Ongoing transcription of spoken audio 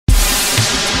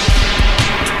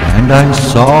And I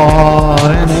saw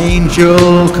an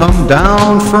angel come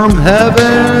down from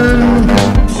heaven,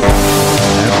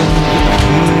 having the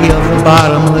key of the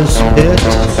bottomless pit, a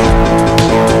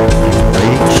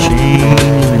great chain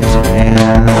in his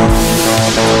hand.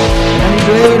 And he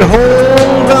laid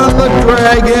hold on the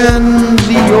dragon,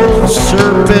 the old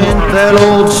serpent, that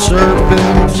old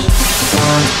serpent,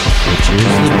 which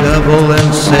is the devil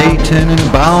and Satan, and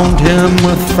bound him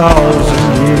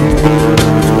 1,000 years.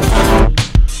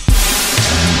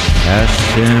 Cast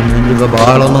him into the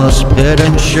bottomless pit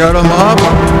and shut him up,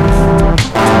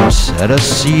 and set a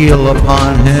seal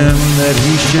upon him that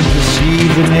he should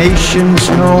deceive the nations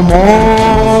no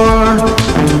more,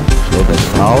 till the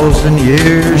 1,000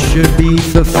 years should be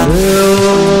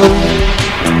fulfilled.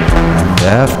 And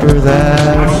after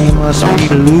that he must be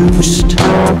loosed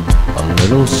a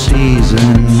little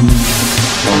season.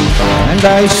 And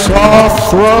I saw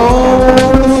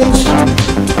thrones,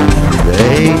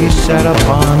 they sat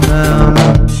upon them.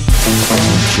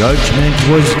 Judgment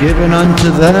was given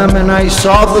unto them, and I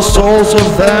saw the souls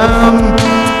of them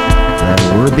that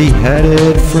were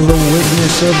beheaded for the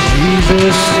witness of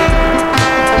Jesus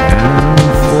and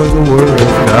for the word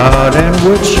of God, and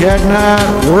which had not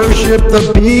worshipped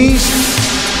the beast,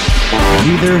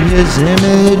 neither his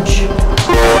image,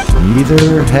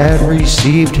 neither had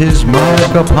received his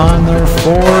mark upon their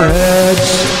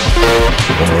foreheads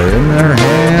or in their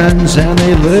hands, and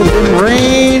they lived and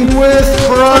reigned with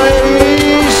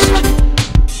Christ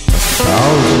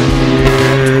 1,000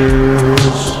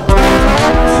 years.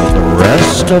 But the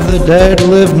rest of the dead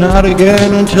lived not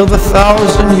again until the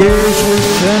 1,000 years were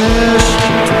finished.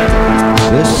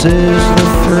 This is the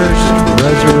first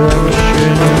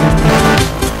resurrection.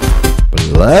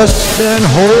 Blessed and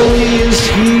holy is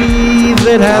he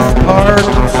that hath part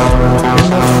in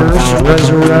the first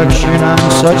resurrection. On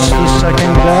such the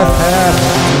second death hath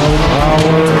no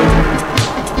power,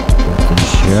 but they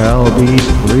shall be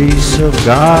priests of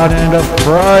God and of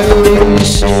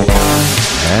Christ,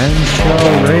 and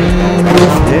shall reign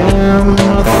with him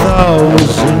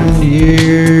 1,000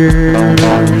 years.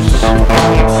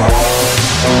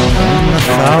 When the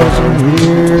 1,000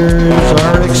 years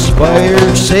are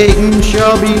expired, Satan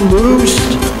shall be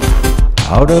loosed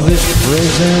out of his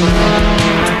prison,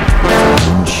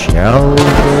 and shall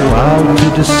go out to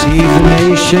deceive the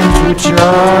nations which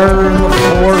are in the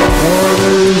four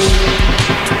quarters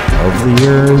of the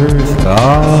earth,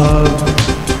 Gog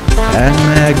and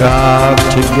Magog,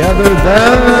 to gather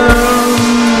them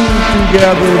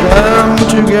together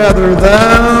to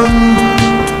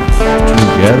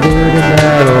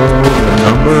battle, the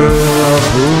number of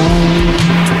whom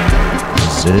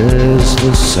is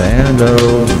the sand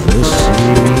of the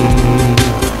sea.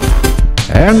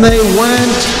 And they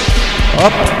went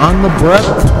up on the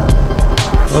breadth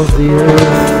of the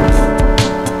earth,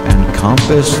 and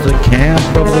compassed the camp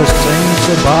of the saints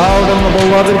about in the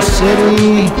beloved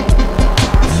city.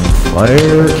 And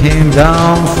fire came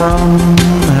down from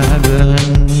heaven.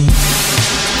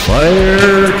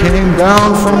 Fire came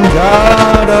down from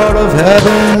God out of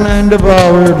heaven and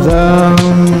devoured them.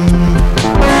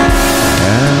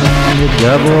 The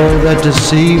devil that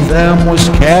deceived them was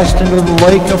cast into the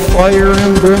lake of fire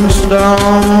and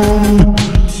brimstone,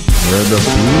 where the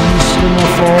beast and the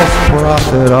false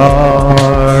prophet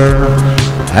are,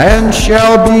 and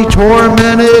shall be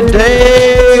tormented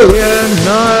day and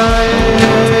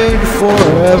night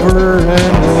forever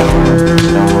and ever.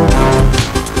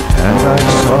 And I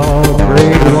saw a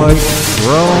great white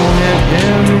throne, and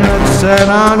him that sat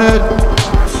on it,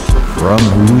 from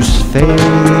whose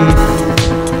face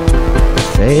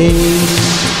the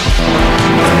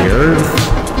earth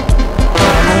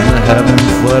and the heaven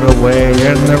fled away,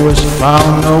 and there was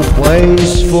found no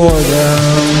place for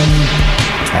them.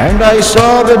 And I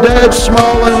saw the dead,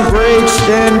 small and great,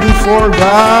 stand before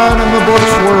God, and the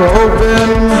books were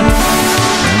opened.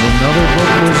 And another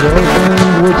book was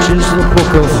opened, which is the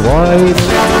book of life.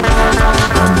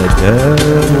 And the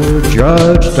dead were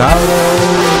judged out of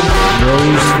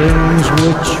those things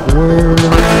which were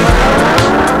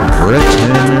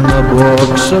written in the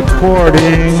books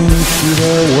according to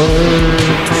their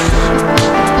works.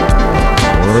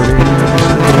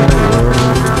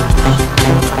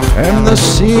 And the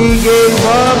sea gave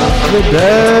up the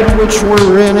dead which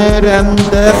were in it, and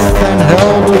death and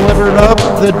hell delivered up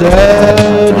the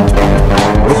dead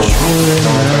which were in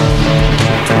them.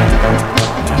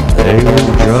 And they were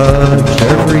judged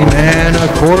every man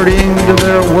according to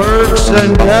their works,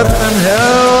 and death and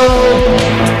hell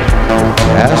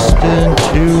cast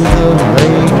into the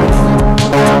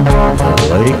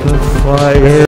lake of fire.